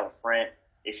 if you got a friend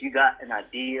if you got an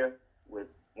idea with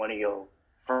one of your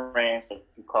friends that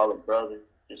you call a brother,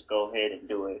 just go ahead and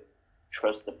do it.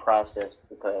 Trust the process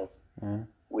because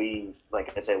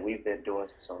like I said, we've been doing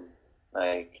some,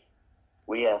 like,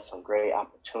 we have some great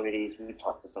opportunities. We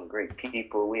talked to some great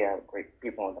people. We have great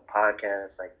people on the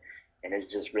podcast, like, and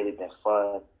it's just really been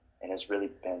fun, and it's really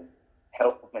been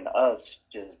helping us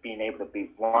just being able to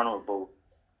be vulnerable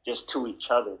just to each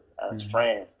other as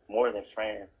friends, more than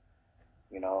friends,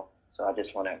 you know. So I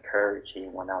just want to encourage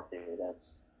anyone out there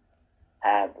that's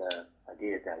had the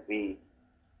idea that we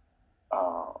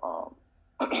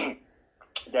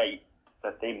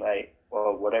that they might,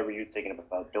 or whatever you're thinking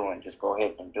about doing, just go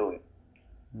ahead and do it.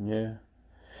 Yeah.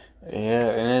 Yeah,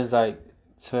 and it's like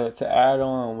to add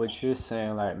on what you're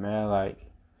saying, like, man, like,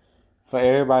 for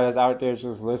everybody that's out there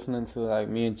just listening to, like,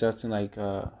 me and Justin, like,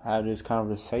 have this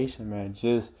conversation, man,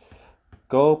 just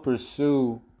go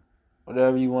pursue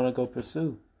whatever you want to go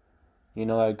pursue. You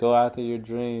know, like, go after your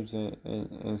dreams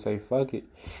and say fuck it.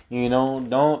 You know,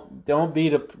 don't be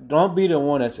the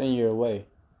one that's in your way.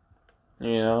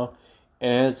 You know,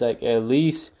 and it's like, at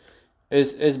least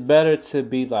it's better to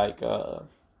be like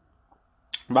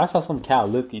But I saw some Cal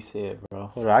Lipke said, bro.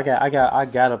 Hold on, I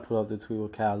gotta pull up the tweet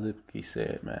what Cal Lipke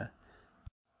said, man.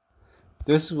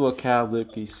 This is what Cal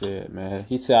Lipke said, man.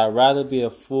 He said, "I'd rather be a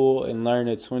fool and learn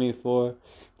at 24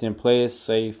 than play it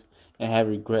safe and have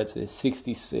regrets at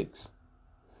 66."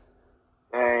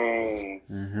 Dang.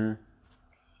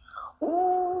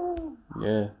 Ooh.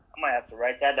 Yeah. I might have to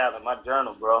write that down in my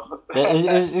journal, bro.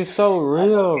 It's so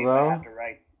real, bro. Have to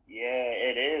write. Yeah,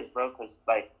 it is, bro. Because,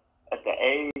 like, at the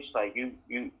age, like, you,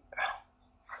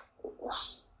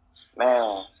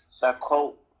 man, that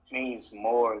quote means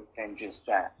more than just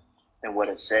that, than what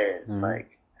it says.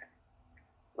 Like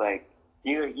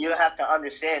you have to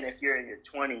understand if you're in your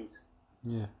 20s.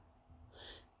 Yeah.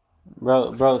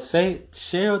 Bro,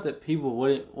 share with the people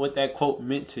what that quote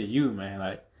meant to you, man.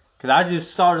 Like, cause I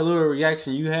just saw the little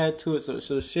reaction you had to it,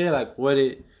 so share, like, what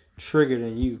it triggered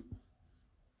in you.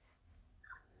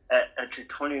 At your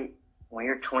 20, when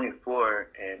you're 24,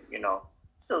 and, you know,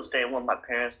 still staying with my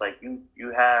parents, like, you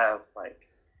have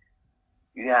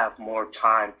more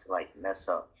time to, like, mess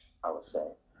up, I would say.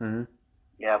 You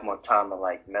have more time to,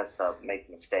 like, mess up, make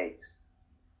mistakes.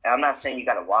 And I'm not saying you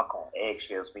got to walk on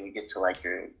eggshells when you get to, like,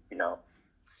 your, you know,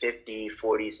 50s,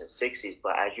 40s, and 60s,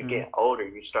 but as you get older,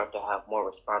 you start to have more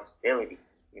responsibility.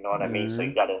 You know what I mean? So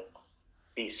you got to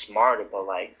be smarter, but,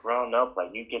 like, growing up,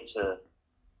 like, you get to,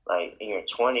 like, in your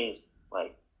 20s,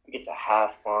 like, you get to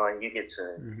have fun, you get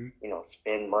to, you know,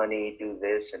 spend money, do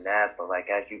this and that, but, like,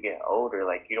 as you get older,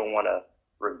 like, you don't want to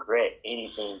regret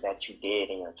anything that you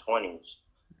did in your 20s.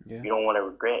 Yeah. You don't want to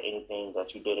regret anything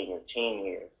that you did in your teen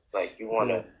years. Like, you want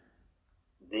to,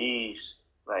 these,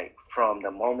 like, from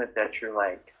the moment that you're,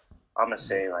 like, I'm going to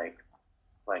say, like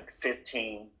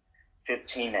 15 to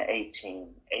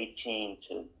 18, 18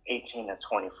 to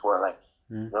 24, like,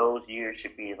 those years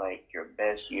should be, like, your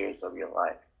best years of your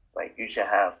life. Like, you should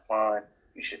have fun,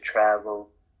 you should travel,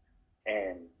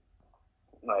 and,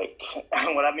 like,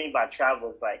 what I mean by travel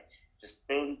is, like, just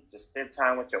spend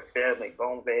time with your family,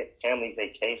 go on family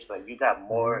vacation. Like, you got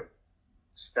more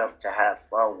stuff to have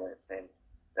fun with, and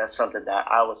that's something that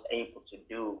I was able to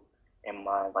do in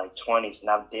my, like, 20s, and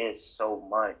I did so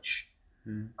much.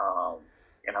 And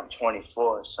I'm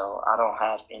 24, so I don't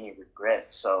have any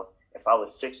regrets. So if I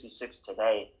was 66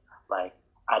 today, like,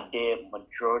 I did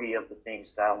majority of the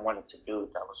things that I wanted to do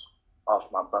that was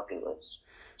off my bucket list.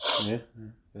 Yeah,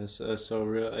 that's so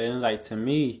real. And, like, to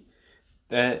me,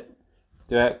 that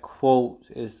quote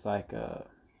is like,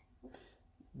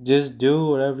 just do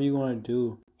whatever you want to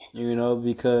do, you know,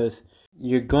 because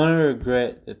you're gonna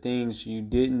regret the things you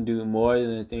didn't do more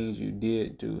than the things you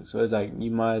did do. So it's like,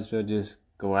 you might as well just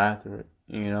go after it,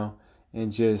 you know,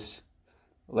 and just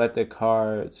let the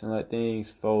cards and let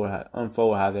things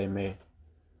unfold how they may.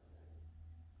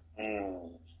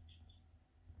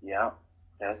 Yeah,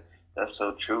 that's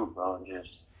so true, bro. And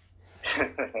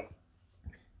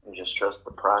just trust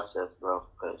the process, bro,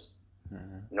 because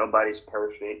nobody's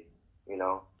perfect, you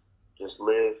know. Just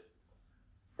live.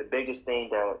 The biggest thing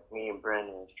that me and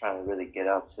Brandon is trying to really get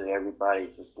out to everybody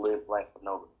is just live life with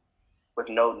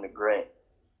no regret.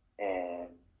 And,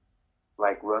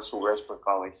 like Russell Westbrook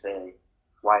always say,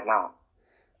 why not?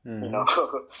 You know?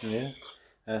 Yeah,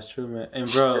 that's true, man.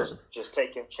 And, bro, just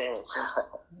take your chance.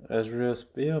 That's real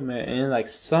spill, man. And, like,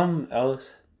 something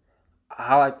else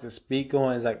I like to speak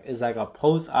on is like a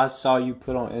post I saw you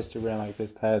put on Instagram, like,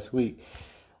 this past week,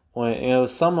 when it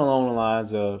was something along the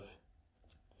lines of,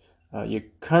 you're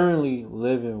currently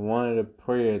living one of the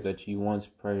prayers that you once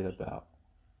prayed about.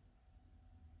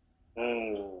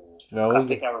 Bro, I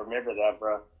think I remember that,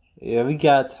 bro. yeah, we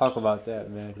gotta talk about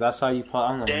that, man. Because I saw you post.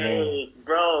 I'm like, man. Dang,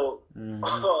 bro. Mm-hmm.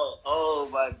 Oh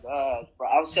my gosh, bro.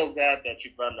 I'm so glad that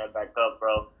you brought that back up,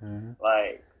 bro. Mm-hmm.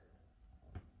 Like,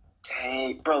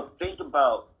 dang, bro, think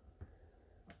about.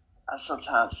 I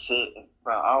sometimes sit and,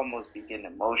 bro, I almost be getting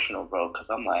emotional, bro, because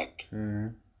I'm like, Mm-hmm.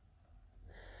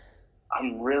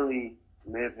 I'm really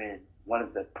living one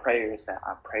of the prayers that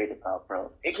I prayed about,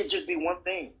 bro. It could just be one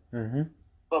thing. Mm-hmm.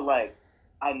 But, like,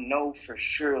 I know for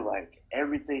sure, like,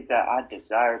 everything that I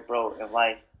desire, bro, in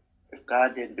life, if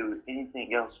God didn't do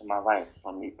anything else in my life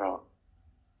for me, bro,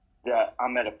 that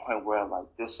I'm at a point where, like,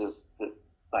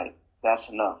 like, that's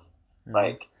enough. Mm-hmm.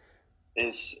 Like,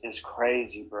 it's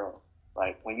crazy, bro.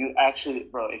 Like, when you actually,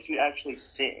 bro, if you actually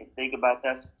sit and think about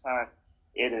that sometimes,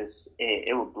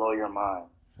 it will blow your mind.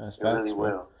 That's It really facts, bro.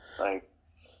 will. Like,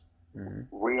 Mm-hmm.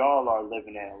 we all are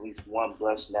living in at least one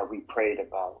blessing that we prayed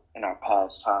about in our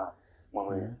past time when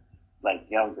we were, like,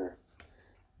 younger.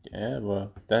 Yeah,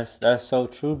 bro. That's so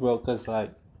true, bro. Cause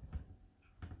like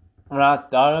when I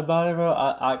thought about it, bro,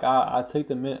 I took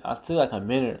the minute. I took like a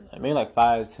minute, like maybe like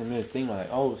 5 to 10 minutes, thinking like,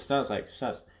 oh, shucks.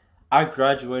 I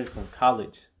graduated from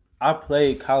college. I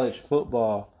played college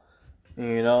football,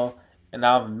 you know, and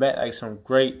I've met like some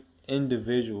great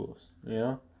individuals, you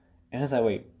know, and it's like,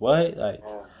 wait, what? Like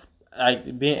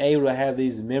being able to have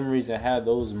these memories and have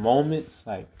those moments,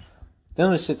 like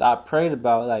them was shit I prayed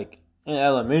about, like in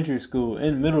elementary school,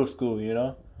 in middle school, you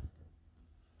know.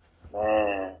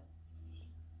 Man.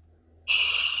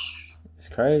 It's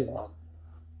crazy.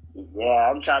 Yeah,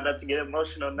 I'm trying not to get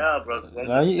emotional now, bro.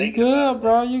 No, you good,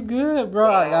 bro. You good, bro.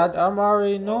 I'm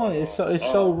already knowing. It's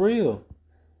so real.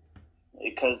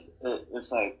 Because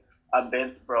it's like I've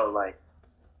been, bro. Like,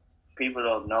 people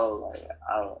don't know. Like,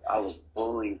 I was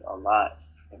bullied a lot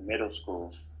in middle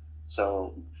school,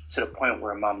 so to the point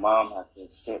where my mom had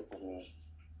to sit with me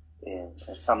in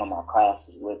some of my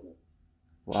classes with me.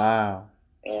 Wow.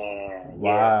 And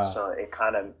wow. Yeah,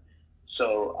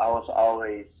 so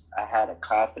I had a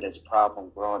confidence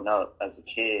problem growing up as a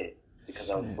kid because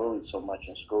I was bullied so much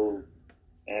in school,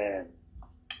 and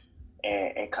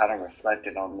kind of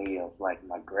reflected on me of like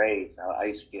my grades. I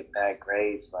used to get bad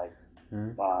grades. Like,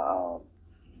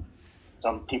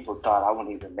 some people thought I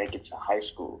wouldn't even make it to high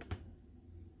school.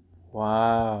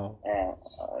 Wow. And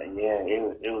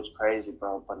it was crazy,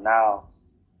 bro. But now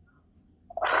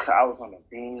I was on the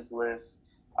Dean's list.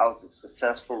 I was a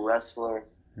successful wrestler,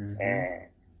 and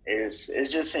it's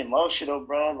just emotional,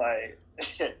 bro. Like,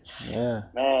 yeah,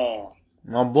 man.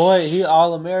 My boy, he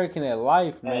All-American at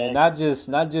life, man. Not just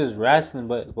wrestling,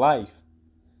 but life.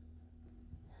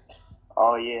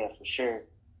 Oh yeah, for sure.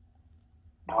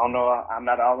 I don't know. I'm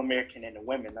not All-American in the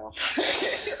women though.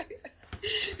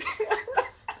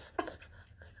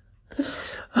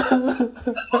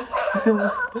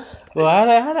 Well,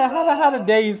 how the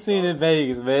dating scene in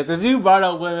Vegas, man? Since you brought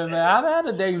up women, man, how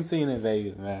the dating scene in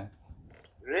Vegas, man?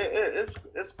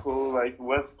 It's cool. Like,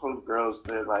 West Coast girls,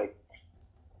 they're like,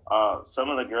 some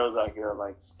of the girls out here are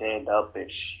like stand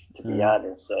up-ish, to be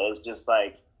honest. So it's just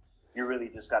like, you really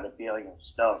just gotta be on your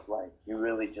stuff. Like, you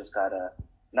really just gotta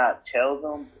not tell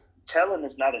them. Telling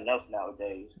is not enough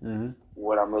nowadays.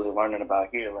 What I'm really learning about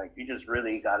here, like, you just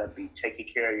really gotta be taking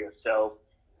care of yourself,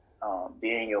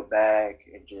 be in your bag,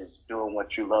 and just doing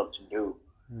what you love to do.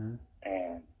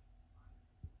 And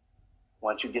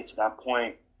once you get to that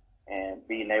point and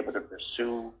being able to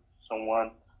pursue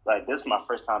someone, like, this is my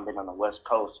first time being on the West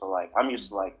Coast, so like I'm used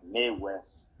to like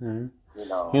Midwest. You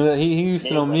know, he used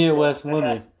to know Midwest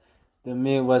women, the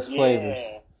Midwest flavors.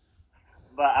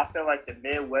 But I feel like the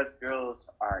Midwest girls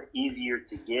are easier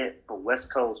to get, but West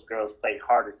Coast girls play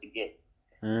harder to get.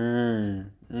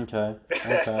 Okay.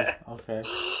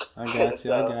 I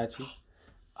got you.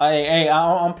 Hey,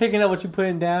 I'm picking up what you're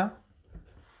putting down.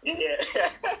 Yeah.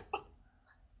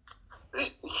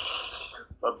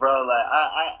 But bro, like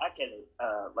I can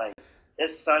like,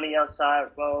 it's sunny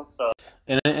outside, bro. So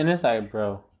and it's like,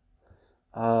 bro,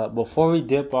 before we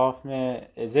dip off, man,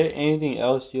 is there anything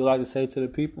else you'd like to say to the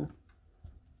people?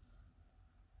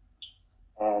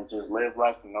 And just live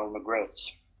life with no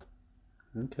regrets.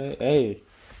 Okay,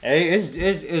 hey, it's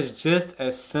just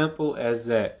as simple as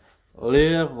that.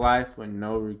 Live life with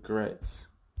no regrets.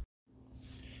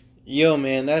 Yo,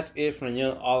 man, that's it from the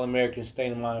Young All-American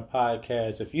State of Mind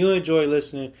podcast. If you enjoy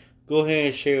listening, go ahead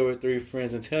and share with 3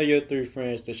 friends and tell your 3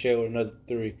 friends to share with another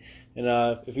 3. And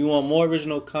if you want more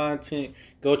original content,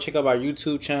 go check out our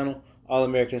YouTube channel,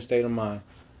 All-American State of Mind.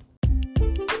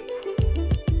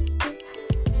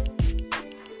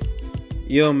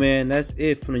 Yo, man, that's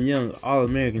it from the Young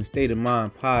All-American State of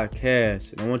Mind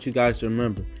podcast. And I want you guys to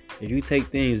remember, if you take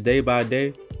things day by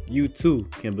day, you too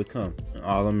can become an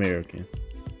All-American.